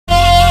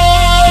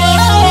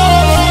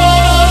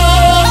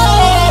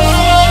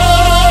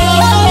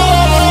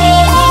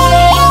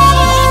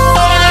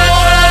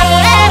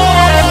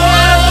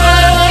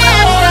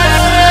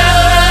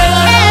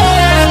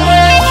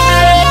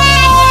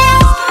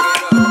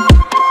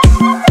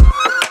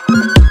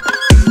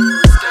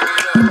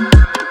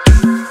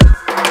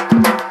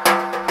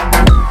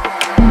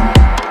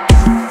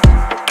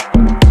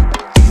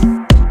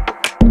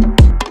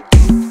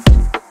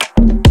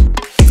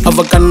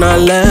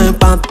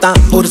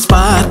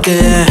spark.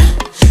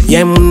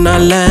 என்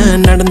முன்னால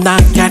நடந்தா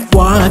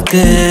catwalk.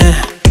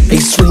 Hey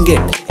swing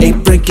it, hey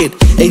break it,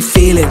 hey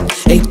feel it,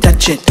 hey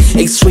touch it,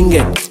 hey swing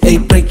it, hey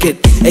break it,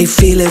 hey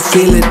feel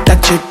it,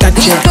 touch it,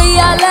 touch it.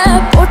 கையால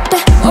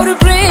போட்ட ஒரு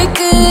break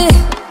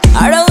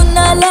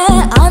அடவுனால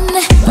அன்ன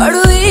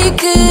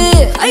படுவீக்கு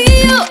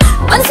ஐயோ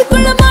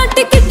மனசுக்குள்ள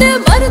மாட்டிக்கிட்டு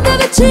மருந்து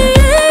வச்சு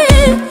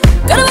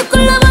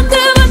கனவுக்குள்ள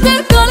வந்து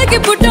கலக்கி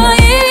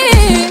போட்டாயே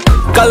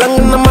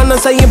கலங்குன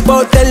மனசை இப்போ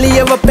தெளிய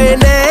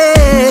வைப்பேனே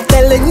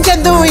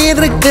தெளிஞ்சதும்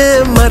இருக்கு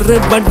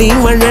மறுபடி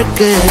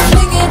வழக்கு.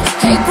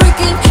 Hey break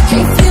it,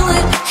 hey feel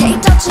it, hey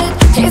touch it,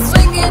 hey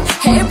swing it,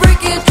 hey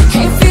break it,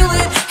 hey feel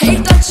it, hey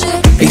touch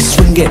it. Hey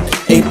swing it,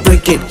 hey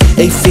break it,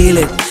 hey feel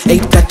it, hey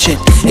touch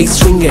it, hey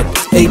swing it,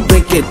 hey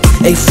break it,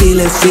 hey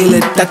feel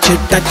it, touch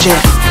it, touch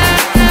it.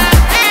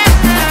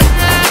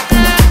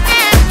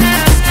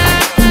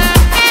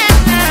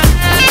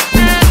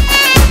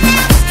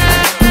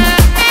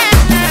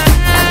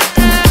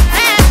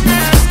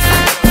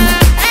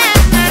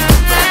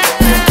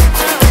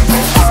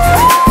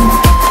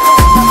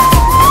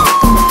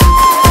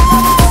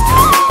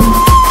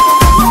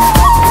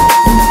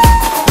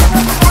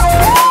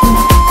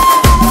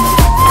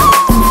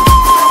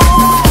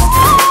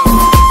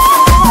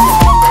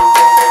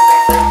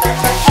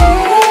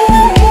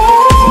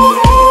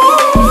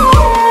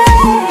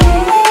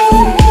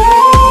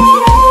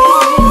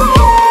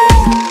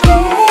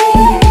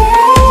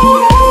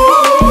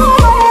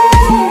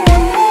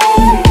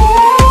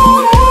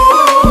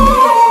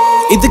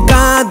 இது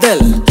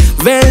காதல்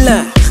வேலை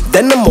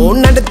தினமும்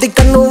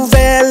நடத்திக்கணும்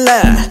வேலை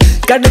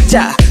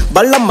கடிச்சா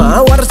பள்ளமா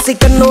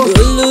உரசிக்கணும்.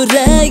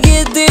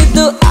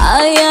 ஏதேதோ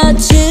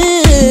ஆயாச்சு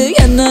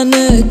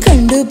என்னன்னு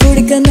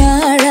கண்டுபிடிக்க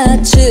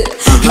நாளாச்சு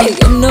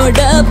என்னோட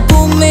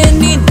பூமே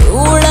நீ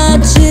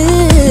தூளாச்சு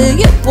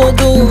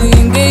எப்போதும்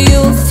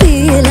எங்கேயோ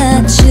ஃபீல்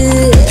ஆச்சு.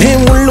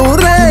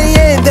 உள்ளூர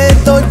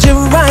ஏதேதோ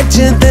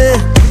ஜிவ்வாச்சுது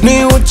நீ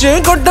உச்சி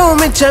கொட்டும்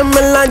மிச்சம்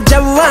எல்லாம்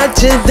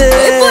ஜவ்வாச்சுது.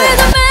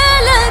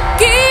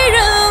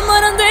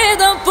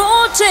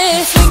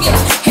 Swing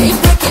it, hey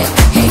break it,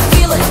 hey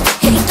feel it,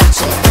 hey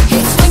touch it,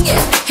 hey swing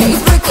it, hey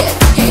break it,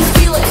 hey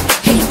feel it,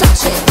 hey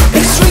touch it.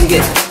 Hey swing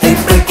it, hey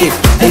break it,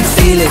 hey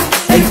feel it,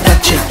 hey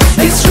touch it,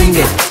 hey swing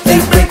it, hey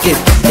break it,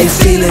 hey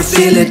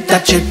feel it,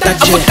 touch it,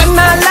 touch it.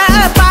 கண்ணால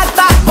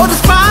பார்த்தா ஒரு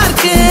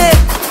spark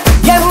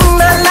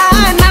என்னால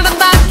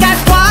நடந்தா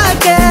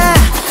catwalk.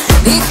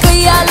 நீ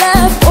கையால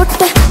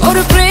போட்ட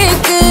ஒரு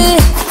break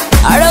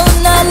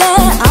அடவுனால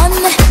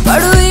அன்ன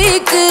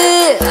படுவீக்கு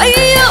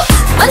ஐயோ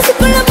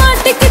மனசுக்குள்ள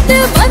மாட்டிக்கிட்டு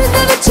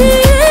மருந்து வச்சு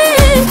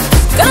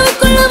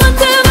கனவுக்குள்ள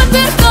வந்து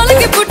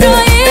கலக்கி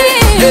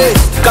போட்டாயே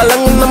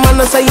கலங்குன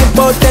மனசை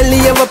இப்போ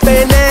தெளிய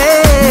வைப்பேனே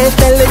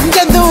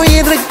தெளிஞ்சதும்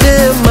இருக்கு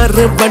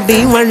மறுபடி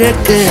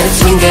வழக்கு.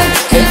 Swing it,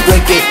 hey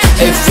break it,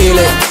 hey feel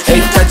it,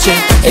 hey touch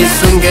it, hey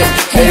swing it,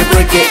 hey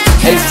break it,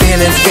 hey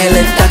feel it,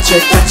 touch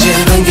it, touch it.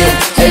 Swing it,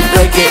 hey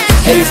break it,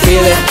 hey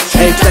feel it,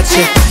 hey touch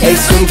it, hey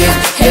swing it,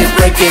 hey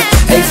break it,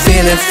 hey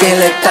feel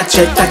it, touch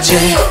it, touch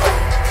it.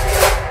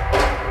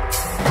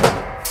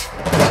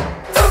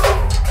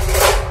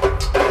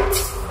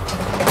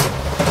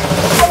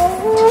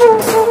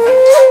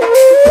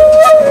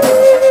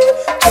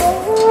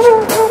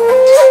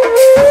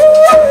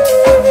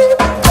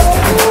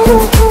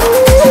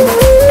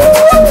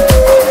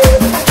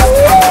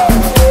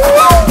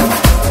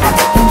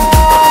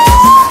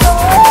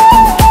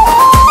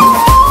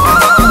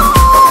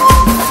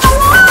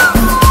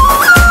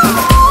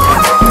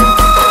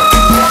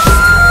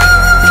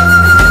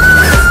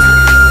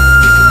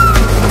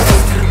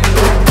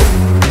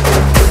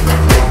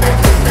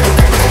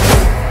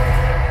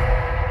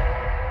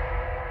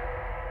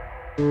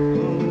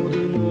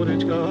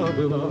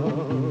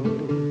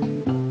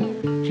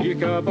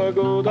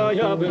 Погода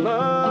я была,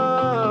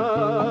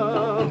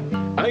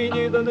 ай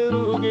не до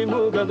дороги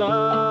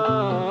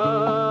угадала,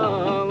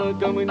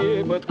 ко мне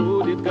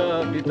подходит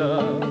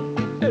капитан.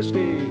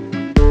 Эшли.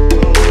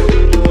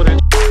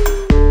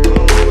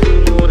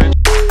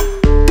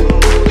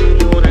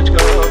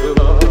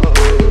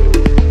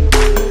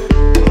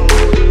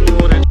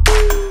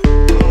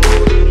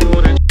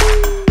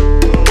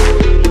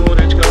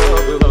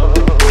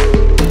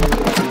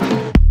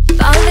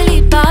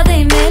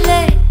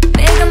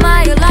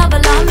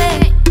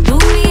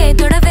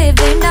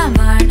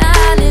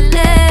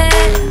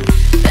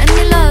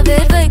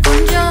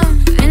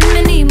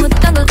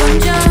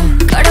 கொஞ்சம்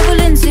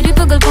கடவுளின்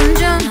சிரிப்புகள்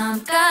கொஞ்சம்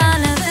நாம்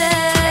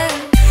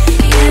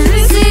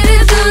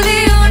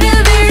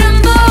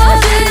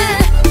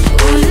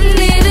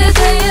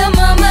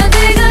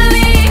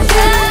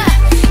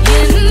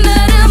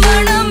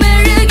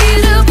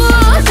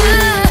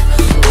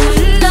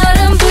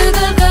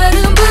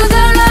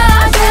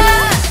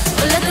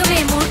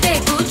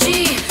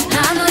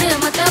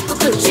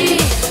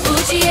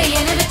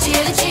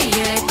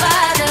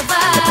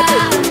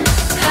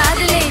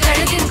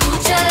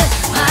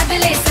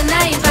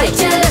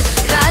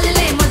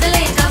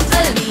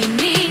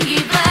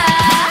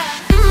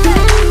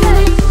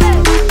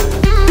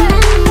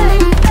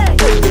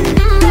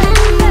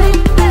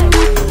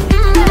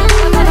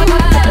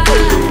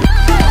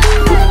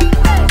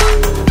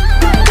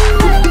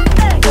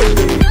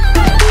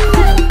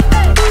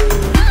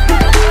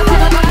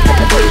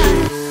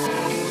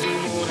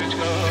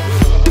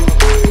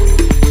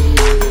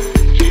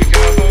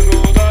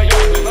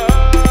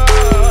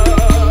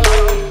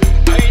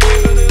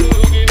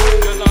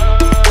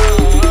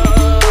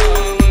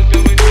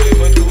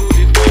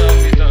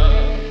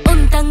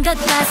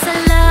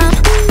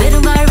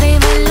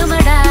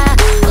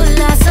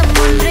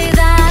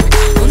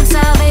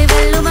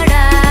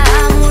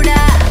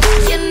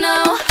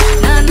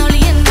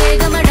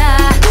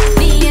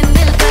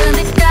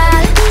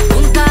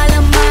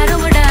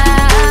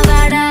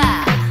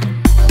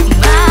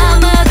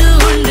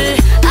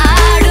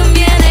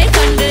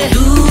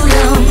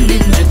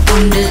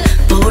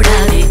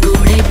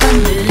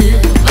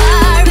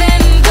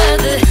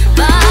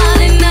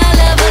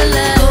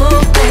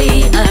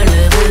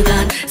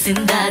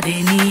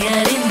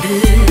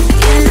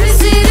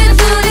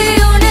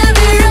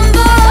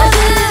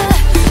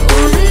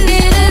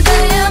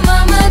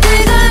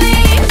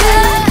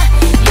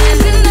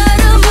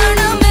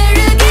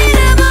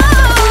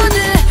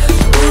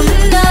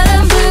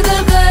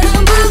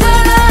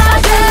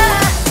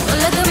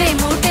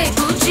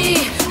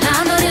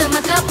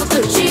காப்பு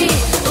குச்சி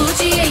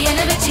பூச்சியை என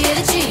வச்சு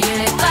எரிச்சு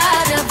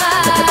பாரவா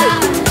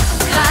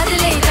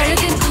காதலே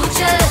கழுகின்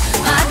கூச்சல்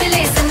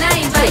மாதலே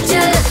சன்னாயின்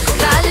பாய்ச்சல்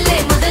காலிலே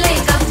முதலை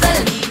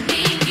கப்பல்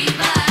நீங்கி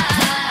வா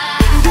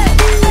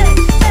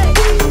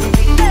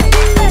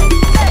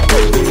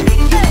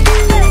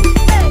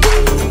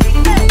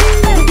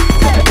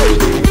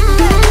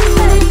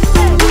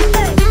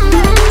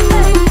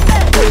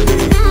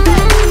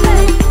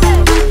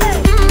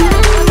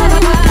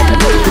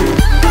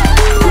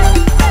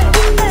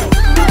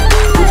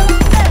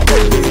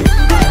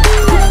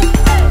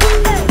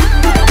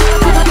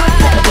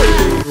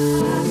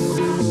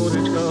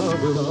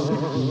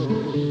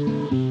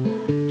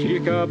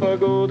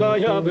Pagoda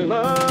ja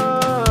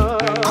była